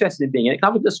 I'm interested in being in it.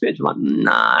 Can I have the script?" I'm like,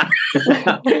 "Nah,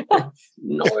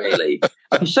 not really.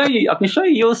 I can show you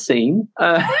your scene."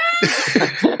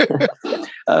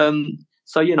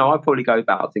 So, I probably go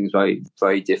about things very,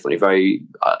 very differently, very,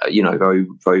 very,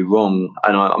 very wrong.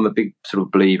 And I'm a big sort of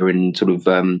believer in sort of,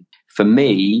 for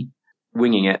me,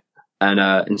 winging it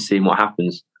and seeing what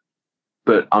happens.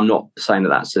 But I'm not saying that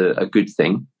that's a good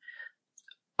thing.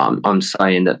 I'm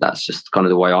saying that that's just kind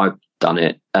of the way I've done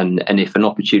it. And if an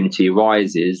opportunity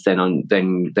arises, then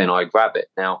I grab it.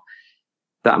 Now,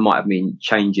 that might have been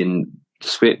changing the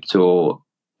script or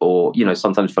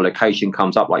sometimes if a location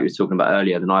comes up like you were talking about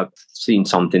earlier, then I've seen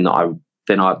something that I would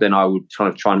kind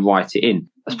of try and write it in.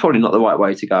 That's probably not the right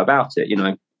way to go about it,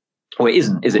 Or it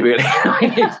isn't, is it really?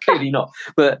 It's clearly not.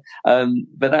 But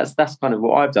that's kind of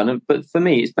what I've done. But for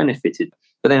me, it's benefited.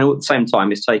 But then at the same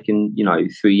time, it's taken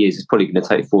 3 years. It's probably going to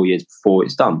take 4 years before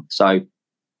it's done. So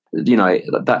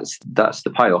that's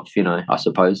the payoff. I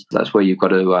suppose that's where you've got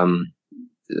to.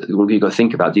 You've got to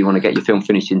think about, do you want to get your film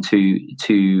finished in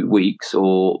two weeks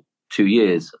or 2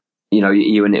 years? Are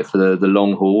you in it for the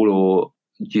long haul, or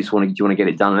do you want to get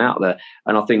it done and out there?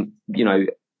 And I think,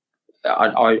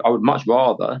 I would much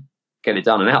rather get it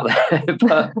done and out there.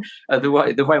 But the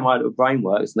way my little brain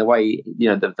works and the way,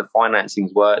 the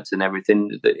financing's worked and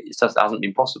everything, it just hasn't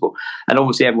been possible. And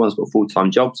obviously everyone's got a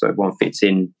full-time job, so everyone fits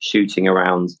in shooting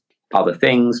around other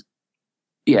things.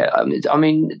 Yeah, I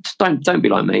mean, don't be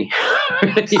like me.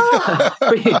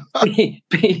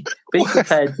 be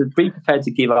prepared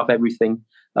to give up everything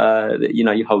that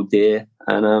you hold dear,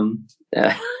 and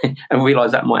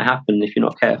realize that might happen if you're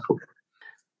not careful.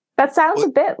 That sounds a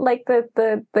bit like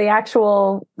the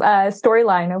actual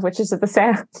storyline of Witches of the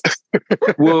Sand.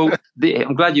 Well,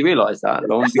 I'm glad you realised that,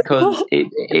 Lauren, because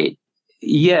it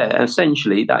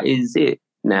essentially that is it.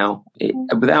 Now,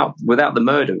 without the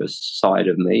murderous side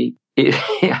of me.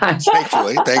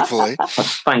 Thankfully.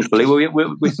 Thankfully,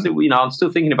 we're still, I'm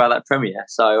still thinking about that premiere,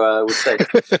 so we'll see.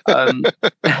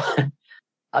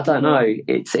 I don't know.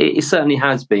 It certainly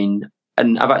has been,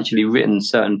 and I've actually written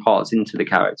certain parts into the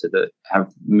character that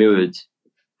have mirrored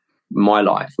my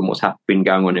life and what's been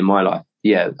going on in my life.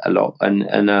 Yeah, a lot,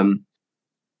 and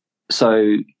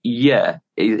so yeah,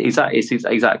 it's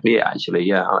exactly it. Actually,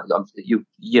 yeah,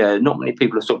 not many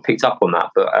people have sort of picked up on that,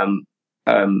 but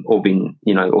or been,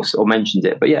 or mentioned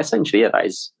it. But yeah, essentially, that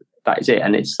is it.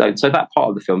 And it's so that part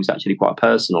of the film is actually quite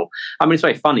personal. I mean, it's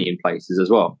very funny in places as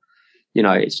well.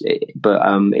 It's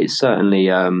certainly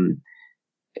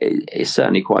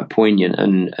quite poignant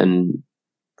and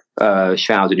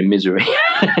shrouded in misery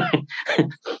at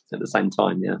the same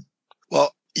time. Yeah.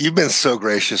 Well, you've been so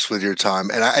gracious with your time,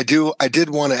 and I did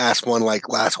want to ask one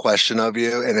last question of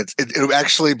you, and it'll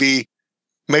actually be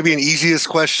maybe an easiest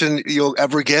question you'll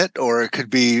ever get, or it could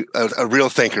be a real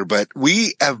thinker. But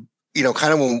we have,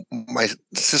 kind of when my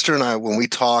sister and I, when we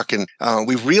talk, and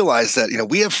we've realized that,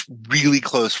 we have really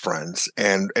close friends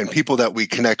and people that we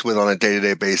connect with on a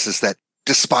day-to-day basis that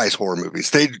despise horror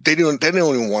movies. They don't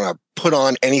even want to put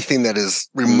on anything that is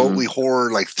remotely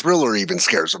horror, like Thriller even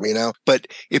scares them, But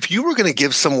if you were going to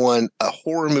give someone a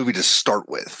horror movie to start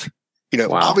with,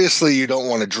 wow. Obviously you don't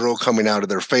want a drill coming out of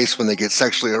their face when they get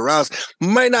sexually aroused.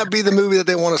 Might not be the movie that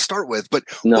they want to start with, but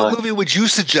what movie would you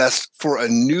suggest for a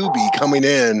newbie coming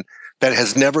in that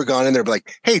has never gone in there, but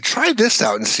like, hey, try this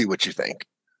out and see what you think?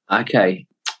 Okay.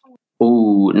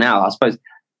 Now I suppose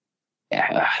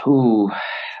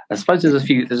there's a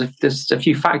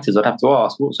few factors I'd have to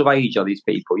ask. What sort of age are these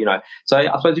people? So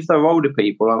I suppose if they're older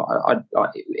people,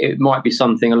 it might be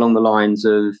something along the lines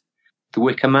of The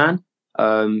Wicker Man.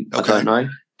 I don't know,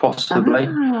 possibly.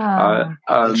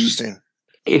 Interesting.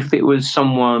 If it was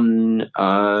someone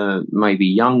maybe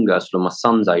younger, sort of my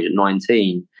son's age at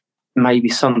 19, maybe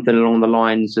something along the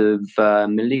lines of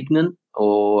Malignant,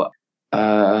 or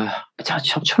I'm trying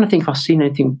to think if I've seen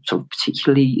anything sort of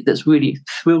particularly that's really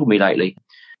thrilled me lately.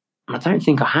 I don't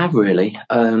think I have really.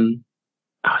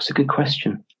 It's a good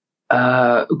question.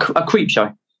 A Creep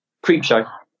Show.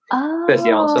 Oh. There's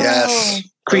the answer. Yes.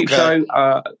 Creep Show,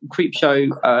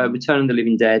 Return of the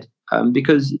Living Dead.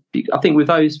 Because I think with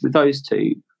those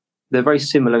two, they're very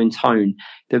similar in tone.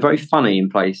 They're very funny in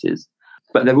places,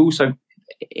 but they're also,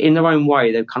 in their own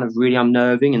way, they're kind of really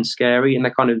unnerving and scary. And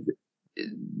they're kind of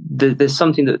there's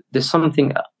something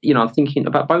I'm thinking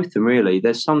about both of them really.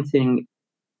 There's something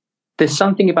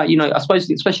about I suppose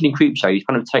especially in Creep Show, you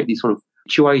kind of take these sort of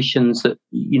situations that,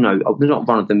 they're not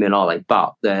run of the mill, are they?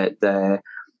 But they're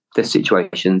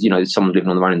situations, someone's living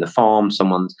on their own in the farm,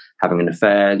 someone's having an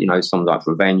affair, someone's out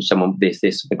for revenge, someone this,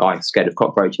 the guy scared of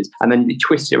cockroaches, and then you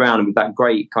twist it around with that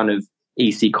great kind of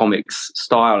EC Comics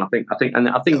style. I think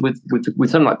with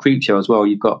something like Creepshow as well,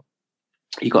 you've got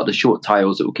the short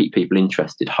tales that will keep people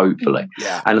interested, hopefully.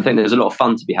 Yeah. And I think there's a lot of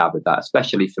fun to be had with that,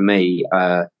 especially for me.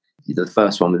 The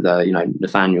first one with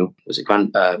Nathaniel, was it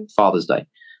Father's Day?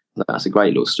 That's a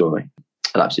great little story.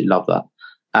 I absolutely love that.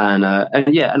 And I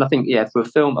think for a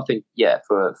film, I think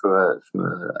for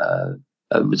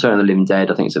Return of the Living Dead,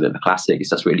 I think it's a bit of a classic. It's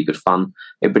just really good fun,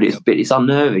 but it's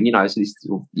unnerving,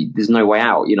 so there's no way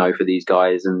out, for these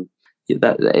guys, and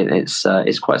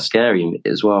it's quite scary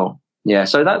as well. Yeah,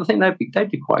 so I think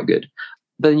they'd be quite good.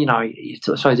 Then I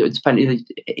suppose it would depend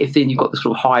if then you've got the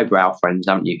sort of highbrow friends,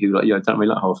 haven't you, who don't really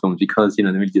like horror films because they're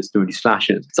really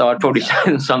slashers. So I'd probably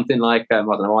say something like I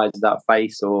don't know, Eyes Without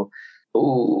Face, or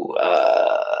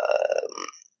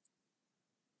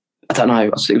I don't know,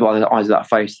 Eyes Without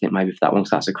Face. I think maybe for that one, because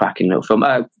that's a cracking little film.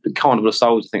 Carnival of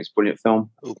Souls, I think, is a brilliant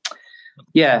film.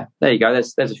 Yeah, there you go.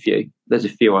 There's a few. There's a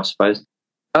few, I suppose.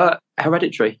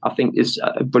 Hereditary, I think, is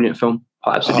a brilliant film.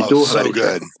 I absolutely adore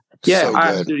Hereditary. Good. Yeah, so I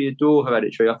good. absolutely adore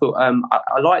Hereditary. I thought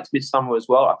I liked Midsommar as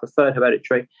well. I preferred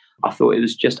Hereditary. I thought it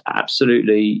was just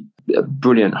absolutely a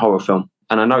brilliant horror film.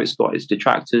 And I know it's got its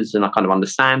detractors, and I kind of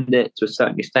understand it to a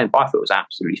certain extent, but I thought it was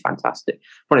absolutely fantastic.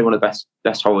 Probably one of the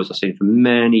best horrors I've seen for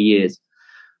many years.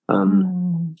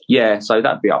 So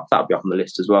that'd be up on the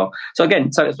list as well. So again,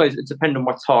 I suppose it depends on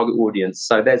my target audience.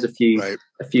 So there's a few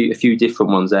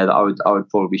different ones there that I would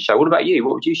probably show. What about you?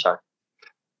 What would you show?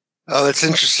 Oh, that's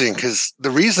interesting, because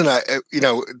the reason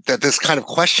that this kind of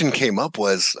question came up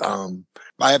was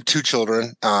I have two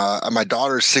children. My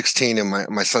daughter's 16 and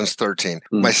my son's 13.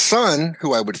 My son,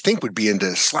 who I would think would be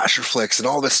into slasher flicks and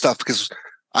all this stuff, because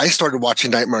I started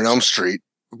watching Nightmare on Elm Street,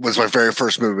 was my very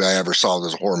first movie I ever saw. It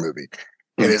was a horror movie,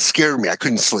 and it scared me. I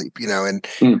couldn't sleep, and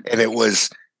it was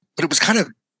kind of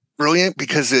brilliant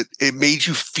because it made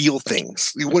you feel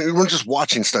things. You weren't just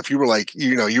watching stuff. You were like,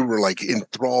 you were like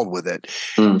enthralled with it.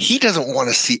 He doesn't want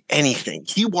to see anything.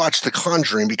 He watched The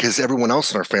Conjuring because everyone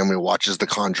else in our family watches The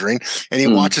Conjuring, and he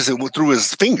watches it through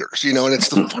his fingers, and it's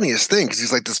the funniest thing because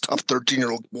he's like this tough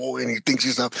 13-year-old boy, and he thinks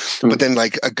he's tough, but then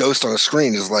like a ghost on a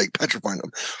screen is like petrifying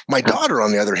him. My daughter,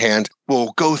 on the other hand,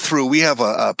 will go through. We have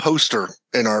a poster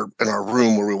in our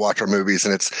room where we watch our movies,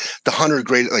 and it's the 100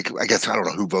 great, like, I guess I don't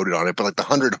know who voted on it, but like the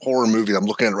 100 horror movies. I'm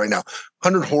looking at it right now.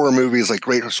 100 horror movies, like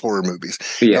greatest horror movies.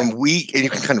 Yeah. And you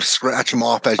can kind of scratch them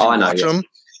off as you watch them.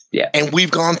 Yeah. And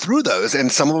we've gone through those,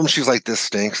 and some of them she's like, this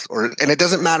stinks, and it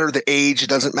doesn't matter the age. It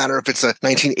doesn't matter if it's a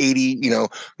 1980,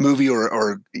 movie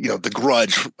or The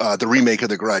Grudge, the remake of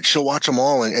The Grudge. She'll watch them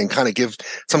all and kind of give.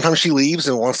 Sometimes she leaves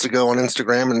and wants to go on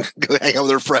Instagram and go hang out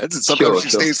with her friends, and sometimes she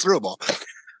stays through them all.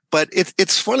 But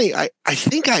it's funny. I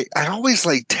think I always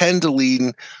like tend to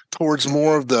lean towards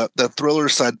more of the thriller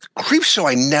side. Creepshow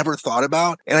I never thought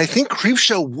about, and I think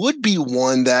Creepshow would be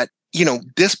one that,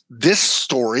 this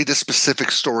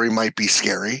specific story might be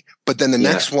scary, but then the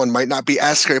next one might not be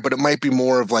as scary, but it might be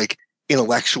more of like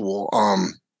intellectual.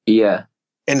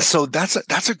 And so that's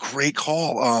a great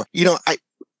call.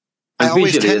 I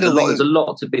always tend to there's a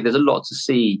lot to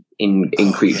see in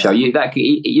Creepshow.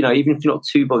 Yeah. Even if you're not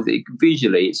too bothered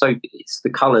visually, it's the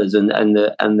colours and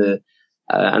the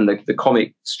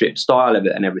comic strip style of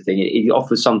it and everything. It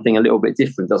offers something a little bit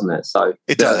different, doesn't it? So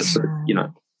it does.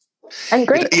 And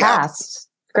great cast.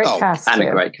 Great cast. And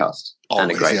a great cast. Always,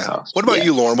 and a great cast. What about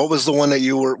you, Lauren? What was the one that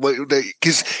you were?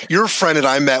 Because your friend that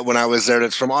I met when I was there,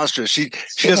 that's from Austria. She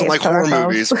doesn't like horror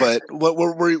movies, but what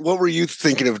were you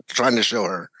thinking of trying to show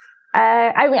her?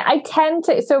 I tend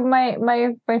to. So my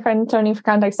friend Tony, for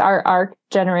context, our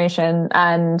generation,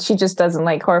 and she just doesn't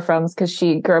like horror films because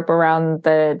she grew up around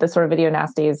the sort of video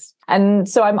nasties, and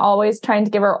so I'm always trying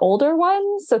to give her older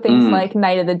ones. So things like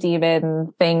Night of the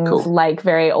Demon, things like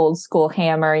very old school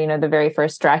Hammer, the very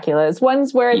first Dracula's,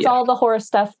 ones where it's all the horror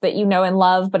stuff that you know and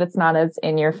love, but it's not as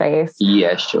in your face.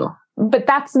 Yeah, sure. But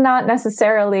that's not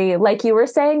necessarily, like you were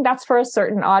saying, that's for a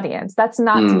certain audience. That's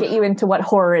not to get you into what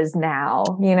horror is now,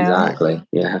 Exactly,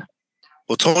 yeah.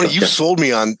 Well, Tony, you've sold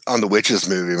me on the Witches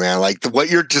movie, man. Like what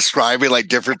you're describing, like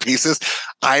different pieces,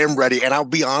 I am ready. And I'll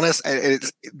be honest,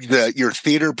 it's your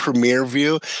theater premiere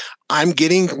view. I'm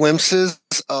getting glimpses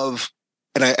of,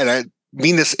 and I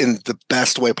mean this in the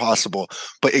best way possible,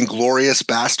 but Inglourious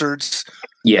Bastards.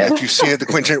 Yeah. If you've seen it, the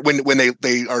Quentin, when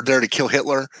they are there to kill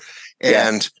Hitler.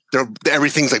 And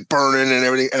everything's like burning and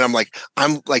everything, and I'm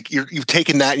like, you've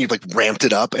taken that and you've like ramped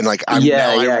it up, and like I'm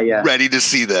ready to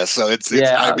see this. So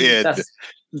I'm in.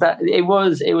 it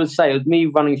was me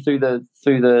running through the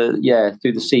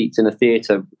seats in a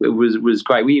theatre. It was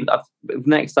great. The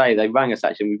next day they rang us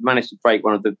actually. We managed to break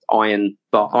one of the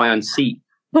iron seat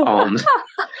arms.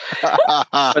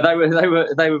 But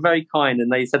they were very kind, and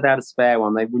they said they had a spare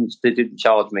one. They didn't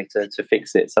charge me to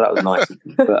fix it, so that was nice.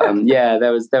 But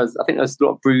there was I think there was a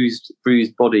lot of bruised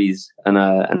bodies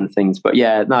and things. But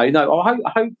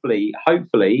hopefully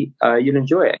you'll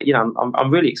enjoy it. You know,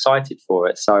 I'm really excited for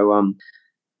it. So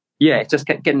just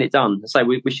getting it done. So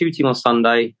we're shooting on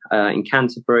Sunday in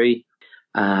Canterbury.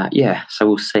 So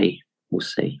we'll see.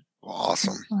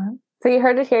 Awesome. So you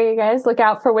heard it here, you guys. Look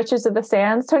out for Witches of the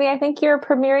Sands. Tony, I think you're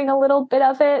premiering a little bit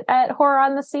of it at Horror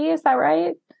on the Sea. Is that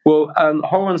right? Well,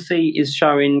 Horror on the Sea is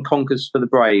showing Conquers for the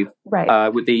Brave,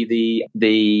 right? With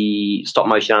the stop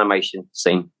motion animation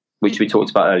scene, which we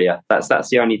talked about earlier. That's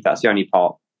the only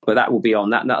part. But that will be on.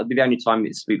 That'll be the only time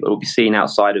it will be seen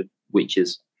outside of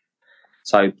Witches.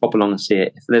 So pop along and see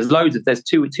it. There's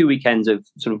two weekends of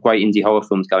sort of great indie horror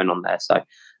films going on there. So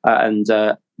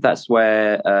that's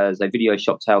where the video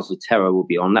shop Tales of Terror will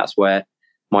be on. That's where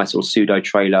my sort of pseudo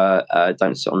trailer,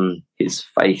 Don't Sit on His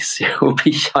Face, will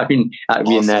be shown. That'll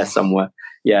be in there somewhere.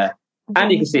 Yeah.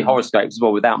 And you can see Horoscopes as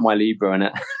well without my Libra in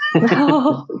it.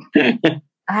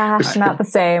 Not the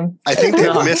same. I think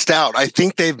they've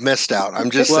missed out.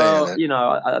 I'm just saying it. You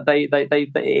know,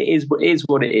 it is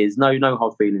what it is. No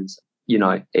hard feelings. You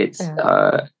know, it's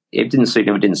it didn't suit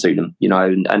them. It didn't suit them. You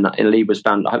know, and Libra's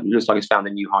it looks like it's found a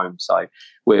new home. So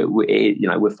we're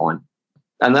fine.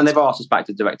 And then they've asked us back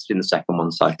to direct it in the second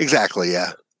one. So exactly,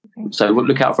 yeah. So we'll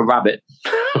look out for Rabbit.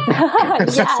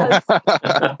 Yes.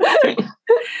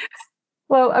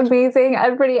 Well, amazing.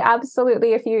 Everybody,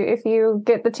 absolutely. If you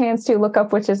get the chance to look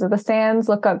up Witches of the Sands,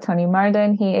 look up Tony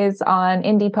Mardon. He is on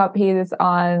Indie Pup. He is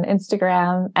on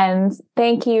Instagram. And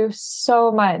thank you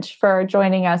so much for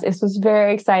joining us. This was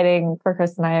very exciting for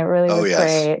Chris and I. It really was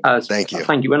great. Thank you.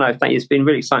 Thank you. Well, no, thank you. It's been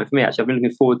really exciting for me, actually. I've been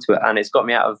looking forward to it. And it's got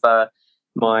me out of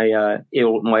my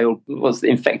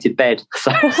infected bed.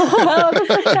 So I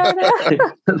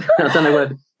don't know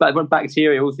where. But one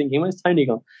bacteria, all thinking, where's Tony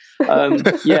gone?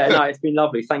 It's been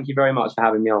lovely. Thank you very much for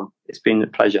having me on. It's been a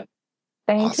pleasure.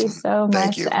 Thank you so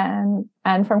much. Thank you.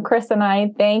 And from Chris and I,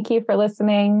 thank you for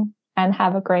listening and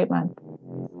have a great month.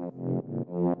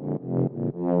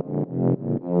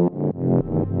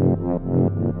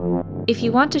 If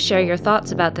you want to share your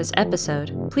thoughts about this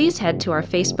episode, please head to our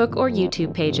Facebook or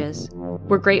YouTube pages.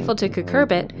 We're grateful to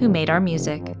Kukurbit, who made our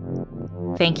music.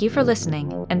 Thank you for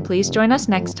listening, and please join us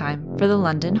next time for the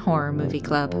London Horror Movie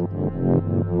Club.